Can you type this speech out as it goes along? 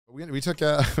We took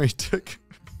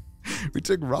we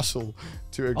took Russell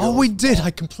to a girls Oh, we did. bar.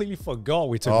 I completely forgot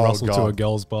we took Russell to a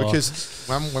girls bar. Because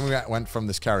when we went from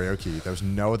this karaoke, there was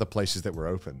no other places that were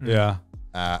open. Yeah.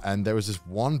 And there was this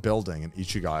one building in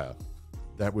Ichigaya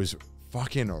that was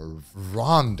fucking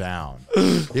run down.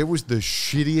 It was the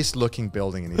shittiest looking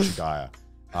building in Ichigaya.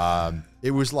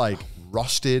 It was like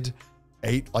rusted,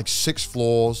 6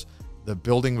 floors. The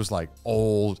building was like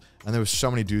old, and there was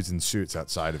so many dudes in suits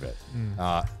outside of it.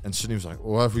 And Sydney was like,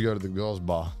 "What if we go to the girls'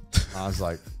 bar?" I was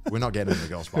like, "We're not getting in the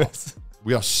girls' bar.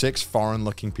 We are 6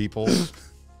 foreign-looking people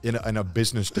in a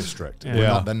business district.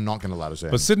 Yeah. They're not going to let us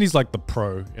in." But Sydney's like the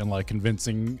pro in like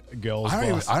convincing girls. I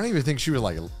don't even think she was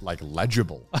like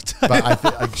legible. But I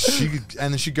think like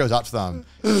and then she goes up to them.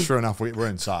 Sure enough, we're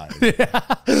inside. Yeah.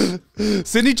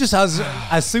 Sydney just has,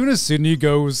 as soon as Sydney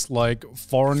goes like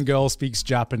foreign girl speaks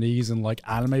Japanese and like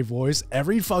anime voice,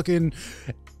 every Japanese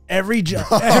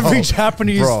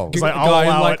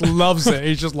guy like loves it.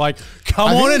 He's just like, come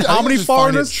on in. How many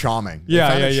foreigners? Charming.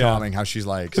 Yeah, charming how she's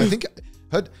like. 'Cause I think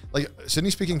her Sydney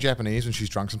speaking Japanese when she's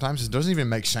drunk sometimes, it doesn't even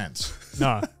make sense.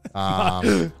 No.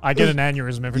 I get an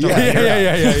aneurysm every time.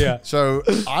 Yeah. So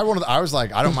I was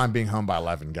like, I don't mind being home by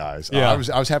 11, guys. Yeah. I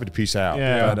was happy to peace out.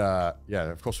 Yeah. But yeah,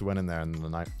 of course we went in there and the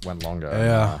night went longer.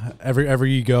 Yeah.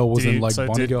 Every girl was in like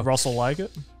Bonnie girl. Did Russell like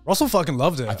it? Russell fucking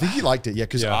loved it. I think he liked it. Yeah,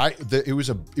 because it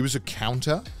was a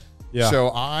counter. Yeah.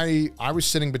 So I was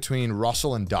sitting between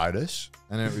Russell and Didas,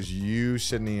 and it was you,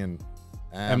 Sydney, and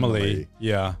Emily.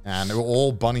 Yeah. And they were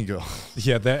all bunny girls.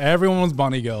 Yeah, everyone was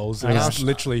bunny girls. It was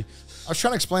literally. I was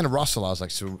trying to explain to Russell. I was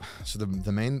like, so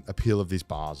the main appeal of these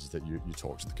bars is that you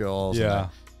talk to the girls. Yeah.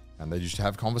 And they just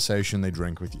have conversation. They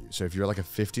drink with you. So if you're like a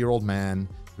 50-year-old man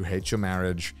who hates your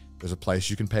marriage, there's a place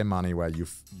you can pay money where you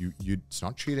it's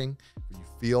not cheating, but you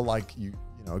feel like you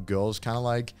know a girl's kind of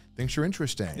like thinks you're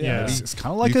interesting. Yeah. It's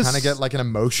kind of like you kind of get like an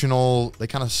emotional. They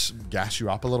kind of gas you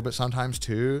up a little bit sometimes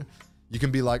too. You can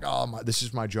be like, oh, this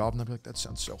is my job. And they'll be like, that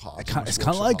sounds so hard. It's kind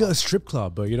of like a strip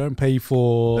club, but you don't pay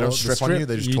for They don't strip on you,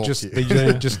 they just talk to you.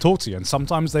 They just talk to you. And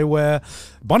sometimes they wear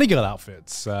bunny girl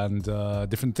outfits and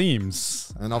different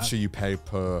themes. And obviously you pay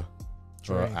per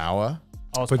hour.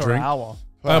 Oh, it's Per per drink? hour.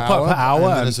 Per hour.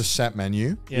 And then there's a set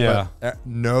menu. Yeah. But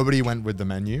nobody went with the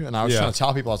menu. And I was Yeah. trying to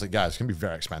tell people, I was like, guys, it's going to be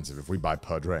very expensive if we buy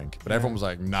per drink. But everyone was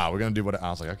like, nah, we're going to do what I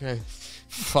was like, okay.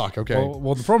 Fuck, okay.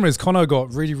 Well, the problem is Connor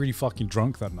got really, really fucking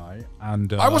drunk that night.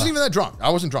 And I wasn't even that drunk. I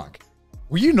wasn't drunk.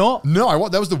 Were you not? No,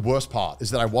 that was the worst part,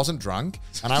 is that I wasn't drunk.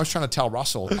 And I was trying to tell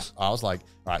Russell, I was like,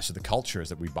 all right, so the culture is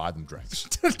that we buy them drinks.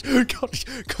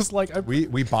 Because like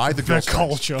We buy the girls'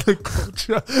 culture. the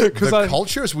culture. The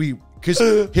culture is because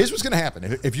here's what's going to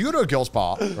happen. If you go to a girls'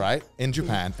 bar, right, in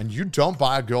Japan, and you don't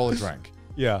buy a girl a drink,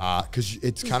 Yeah. because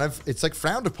it's like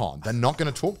frowned upon. They're not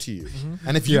going to talk to you.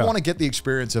 And if you want to get the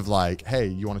experience of like, hey,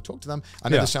 you want to talk to them? I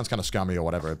know this sounds kind of scummy or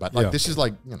whatever, but like this is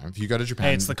like, you know, if you go to Japan,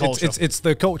 Hey, it's the culture. It's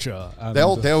the culture. And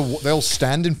they'll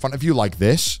stand in front of you like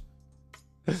this,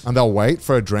 and they'll wait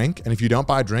for a drink. And if you don't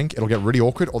buy a drink, it'll get really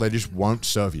awkward, or they just won't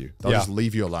serve you. They'll just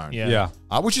leave you alone. Yeah.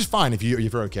 Which is fine if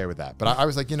you're okay with that. But I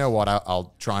was like, you know what?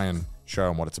 I'll try and show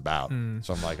them what it's about.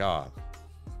 So I'm like,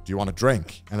 do you want a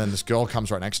drink? And then this girl comes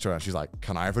right next to her and she's like,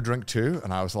 can I have a drink too?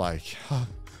 And I was like,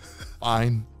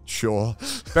 fine, sure.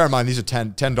 Bear in mind, these are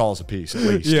 $10 a piece at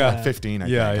least. Yeah. Like 15, I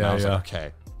think. And I was like,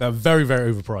 okay. They're very,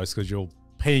 very overpriced because you're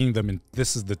paying them in,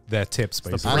 this is their tips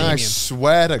basically. And I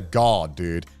swear to God,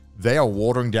 dude, they are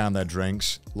watering down their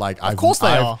drinks. Like, Of course they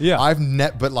are. Yeah.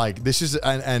 But like, this is,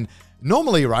 and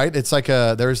normally, right, it's like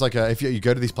there's like if you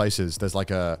go to these places, there's like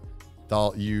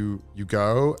you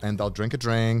go and they'll drink a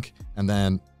drink, and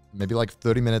then maybe like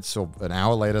 30 minutes or an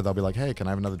hour later, they'll be like, hey, can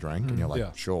I have another drink? And you're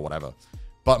like, sure, whatever.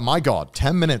 But my God,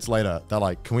 10 minutes later, they're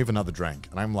like, can we have another drink?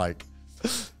 And I'm like,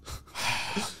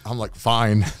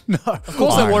 fine. No, of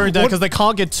course they're worried that because they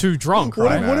can't get too drunk,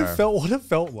 right? What it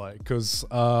felt like, because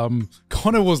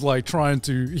Connor was like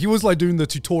he was like doing the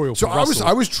tutorial. So for Russell.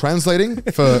 I was translating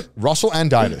for Russell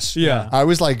and Didas. Yeah. I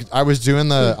was doing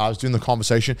the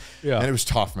conversation. Yeah. And it was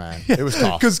tough, man. It was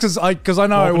tough. Because I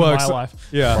know how it Welcome to works. my life.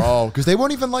 Yeah. Bro, because they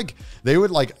weren't even like, they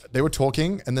were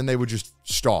talking and then they would just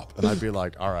stop and I'd be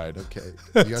like, all right, okay.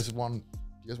 You guys want to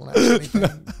ask anything?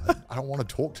 I don't want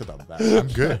to talk to them about it. I'm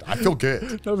good. I feel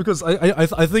good. No, because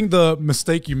I think the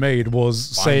mistake you made was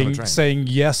saying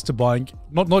yes to buying,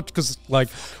 not because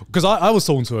I was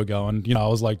talking to a girl and, you know, I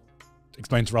was like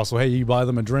explaining to Russell, hey, you buy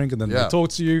them a drink and then they talk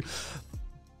to you.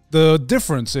 The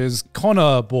difference is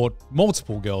Connor bought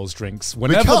multiple girls drinks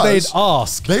whenever they'd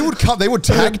ask. They would come, they would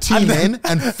tag team in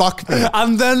and fuck me.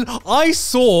 And then I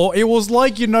saw it was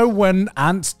like, you know, when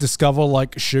ants discover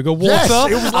like sugar water,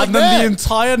 Yes, it was like and then that. the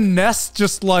entire nest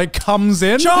just like comes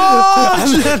in.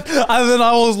 Charge! And then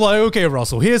I was like, okay,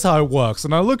 Russell, here's how it works.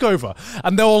 And I look over,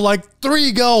 and there were like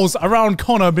 3 girls around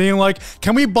Connor being like,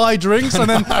 can we buy drinks? And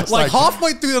then like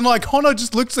halfway through the night, Connor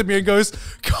just looks at me and goes,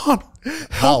 God,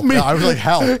 help me. Yeah, I was like,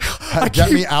 help. I Get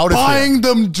keep me out of buying here.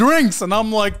 them drinks. And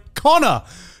I'm like, Connor,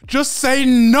 just say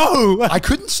no. I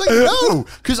couldn't say no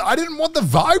because I didn't want the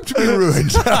vibe to be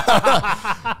ruined.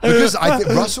 Because I think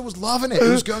Russell was loving it. It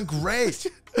was going great.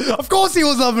 Of course he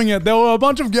was loving it. There were a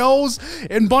bunch of girls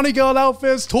in bunny girl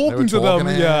outfits They were talking to them.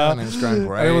 talking Yeah. and it was going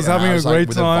great. It was and having I a great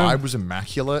like, time. The vibe was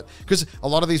immaculate because a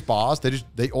lot of these bars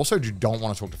they also don't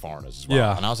want to talk to foreigners as well.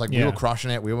 Yeah. And I was like, we Yeah. were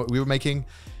crushing it. We were making,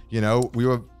 you know, we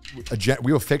were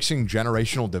fixing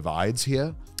generational divides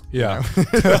here. Yeah.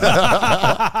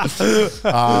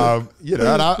 You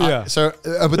know, and Yeah.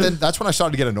 but then that's when I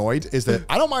started to get annoyed. Is that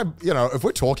I don't mind, you know, if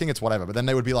we're talking, it's whatever. But then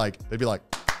they'd be like,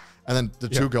 and then the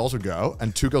 2 girls would go,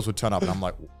 and 2 girls would turn up, and I'm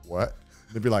like, what?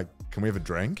 They'd be like, can we have a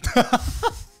drink? I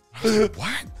was like,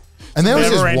 what? And there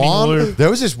Never-ending loop.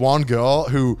 was this one girl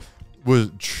who was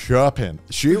chirping.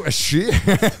 We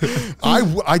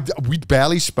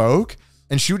barely spoke.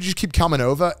 And she would just keep coming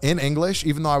over in English,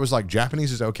 even though I was like,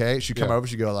 Japanese is okay. She'd come over,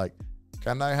 she'd go like,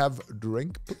 can I have a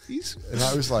drink, please? And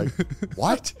I was like,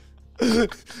 what?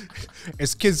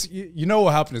 It's because, you know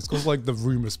what happened? It's because like the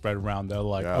rumor spread around. They're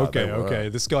like, Yeah, okay, they were. okay,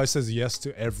 this guy says yes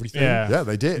to everything. Yeah. Yeah,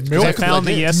 they did. Milk- They found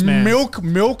the yes man. Milk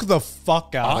the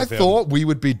fuck out I of him. thought we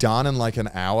would be done in like an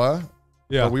hour.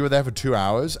 Yeah. But we were there for 2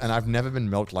 hours, and I've never been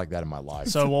milked like that in my life.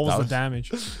 So what was That the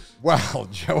damage? Well,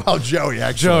 Joey,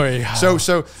 actually. Joey.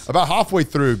 So about halfway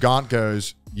through, Gaunt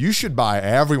goes, you should buy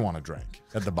everyone a drink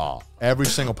at the bar. Every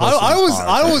single person. I in this bar.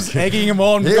 I was egging him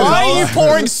on. Yeah. because Why I are you was-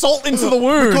 pouring salt into the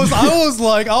wound? Because I was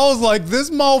like, this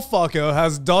motherfucker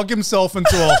has dug himself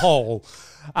into a hole,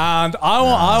 and I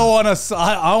want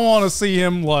to see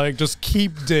him like just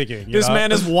keep digging. you This know? man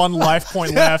has 1 life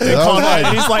point left in That was combat, like-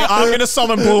 and he's like, I'm gonna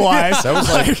summon Blue Eyes. That was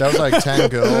like 10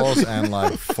 girls and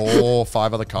like 4 or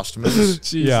 5 other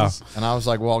customers. Yeah. And I was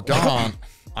like, well, Gaunt,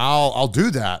 I'll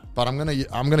do that, but I'm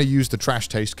gonna use the trash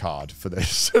taste card for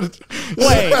this. Wait,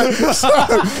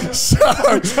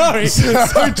 Joey,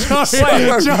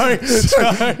 Joey.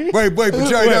 Wait, but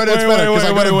Joey, no, that's better because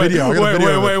I got a video. I got a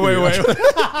video. Wait.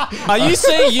 are you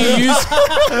saying you use?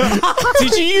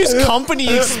 Did you use company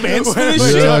expense for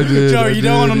this shit? Yeah, I did, Joe, I you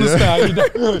don't did,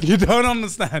 understand. You don't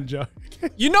understand, Joe.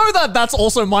 You know that that's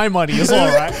also my money as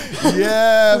well, right?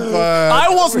 Yeah, but I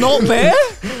was not there.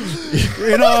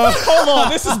 You know. Hold on,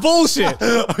 this is bullshit.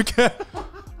 Okay.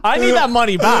 I need that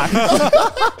money back. no.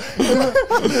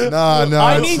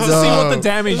 I need to see what the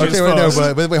damage is Okay, wait, no,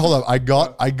 first. but wait, hold up. I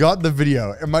got the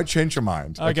video. It might change your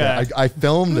mind. Okay. I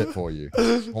filmed it for you.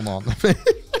 Hold on.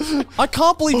 I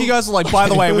can't believe you guys are like, by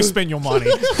the way, we spent your money.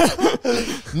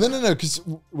 No, because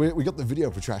we got the video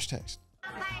for Trash Taste.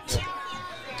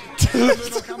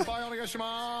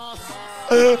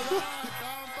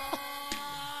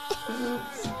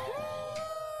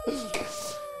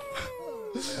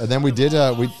 And then we did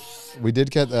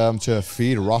get to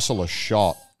feed Russell a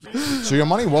shot. So your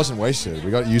money wasn't wasted.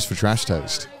 We got it used for Trash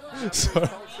Taste. So,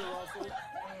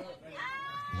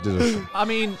 You did a I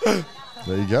mean, there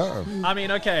you go.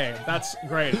 okay, that's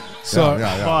great. so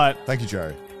Yeah. But Thank you,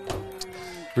 Jerry.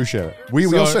 Appreciate it. We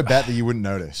So- also bet that you wouldn't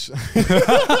notice.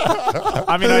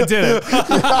 I mean, I did it.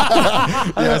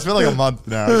 Yeah, it's been like a month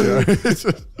now. Jerry.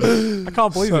 I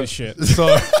can't believe this shit.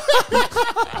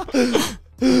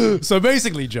 So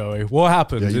basically, Joey, what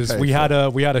happened Yeah, you is paid we for had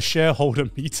a shareholder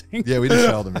meeting. Yeah, we did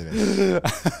Sheldon meeting.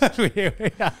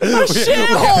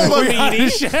 Shareholder We had a meeting.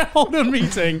 shareholder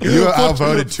meeting. You were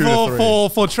outvoted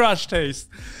 2-3. for Trash Taste.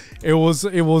 It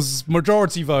was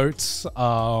majority votes.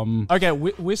 Okay,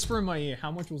 whisper in my ear.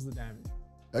 How much was the damage?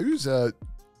 It was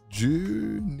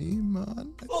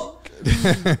Juniman.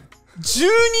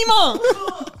 Juniman!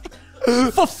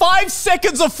 For 5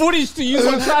 seconds of footage to use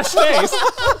on Trash Taste.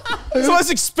 It's the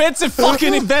most expensive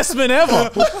fucking investment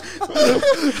ever.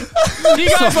 You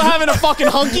guys were having a fucking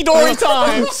hunky-dory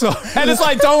time. And it's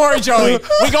like, don't worry, Joey.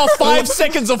 We got 5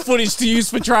 seconds of footage to use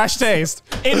for Trash Taste.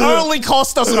 It only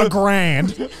cost us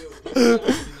 $1,000. You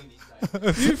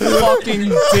fucking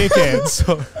dickheads.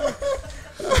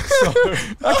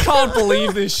 I can't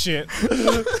believe this shit.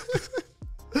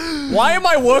 Why am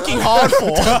I working hard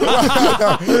for?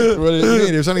 What do you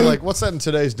mean? It was only like, what's that in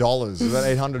today's dollars? Is that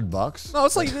 $800? No,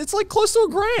 it's like close to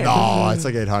 $1,000. No, it's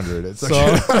like 800. It's like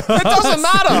It doesn't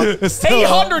matter.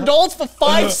 $800 for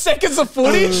 5 seconds of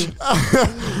footage.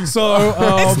 So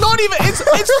It's not even.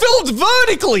 It's filmed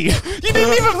vertically. You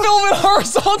didn't even film it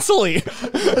horizontally.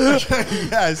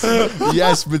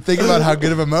 yes, but think about how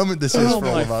good of a moment this is Oh for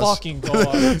all my of us. fucking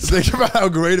god! Think about how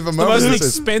great of a The moment most this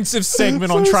is. expensive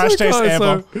segment on Trash Taste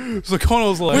ever. So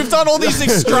Connor's like, We've done all these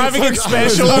extravagant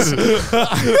specials.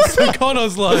 so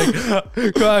Connor's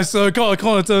like, guys, so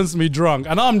Connor turns to me drunk,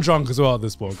 and I'm drunk as well at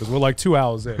this point because we're like 2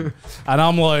 hours in, and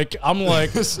I'm like,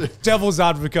 devil's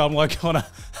advocate. I'm like, Connor,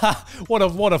 what a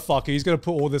fucker. He's gonna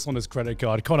put all this on his credit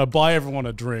card. Connor, buy everyone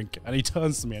a drink, and he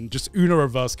turns to me and just Uno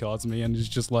reverse cards me, and he's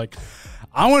just like,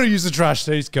 I want to use the Trash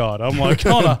Taste card. I'm like,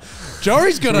 Connor,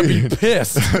 Joey's gonna be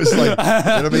pissed. It's like,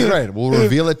 it'll be great. We'll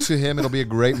reveal it to him. It'll be a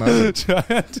great moment.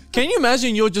 Can you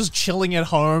imagine you're just chilling at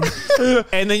home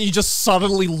and then you just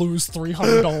suddenly lose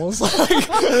 $300?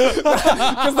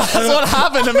 Because that's what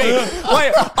happened to me.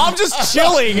 Like, I'm just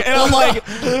chilling and I'm like,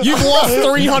 you've lost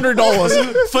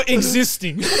 $300 for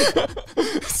existing.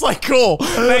 It's like, cool.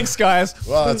 Thanks, guys.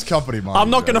 Well, that's company money. I'm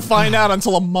not going to find out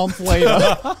until a month later.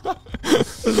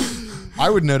 I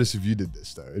would notice if you did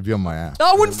this, though. It'd be on my ass.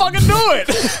 I wouldn't fucking do it.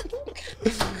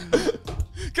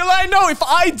 Because I know if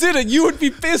I did it, you would be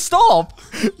pissed off.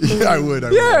 Yeah, I would.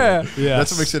 Yeah.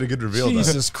 That's what makes it a good reveal,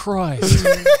 Jesus Christ.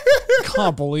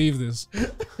 Can't believe this. though.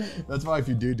 That's why if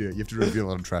you do it, you have to reveal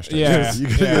it on Trash Taste. Yeah. You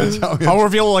gotta tell me. I'll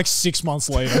reveal it like 6 months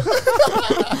later.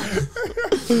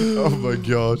 Oh my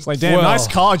god. It's like, damn, nice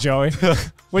car, Joey.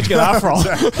 Where'd you get that from?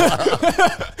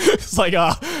 It's like,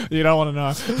 you don't want to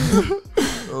know.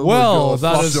 Oh Well, my God,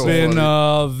 that fuck has so been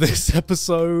funny. this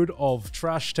episode of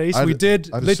Trash Taste. We did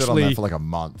I just sat on that literally, for like a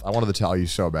month. I wanted to tell you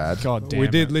so bad. God damn we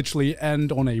it. did literally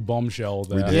end on a bombshell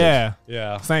there. did. Yeah.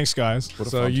 Yeah. Thanks, guys.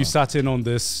 So you sat in on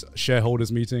this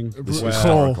shareholders meeting. This is where-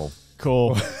 historical.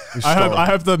 Cool. We I stole it.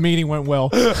 hope the meeting went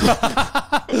well.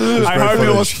 I hope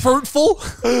it was fruitful.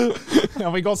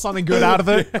 And we got something good out of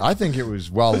it. I think it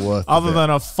was well worth it. Other than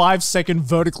a 5-second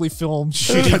vertically filmed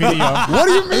shitty video. What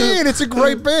do you mean? It's a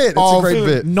great bit. It's a great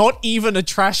bit. Not even a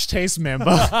Trash Taste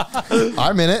member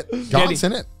I'm in it. Gart's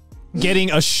in it.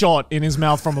 getting a shot in his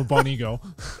mouth from a bunny girl.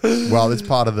 Well, it's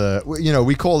part of the,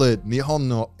 we call it Nihon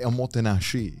no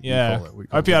Omotenashi. Yeah. We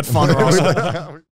call Hope you it. had fun, Ross.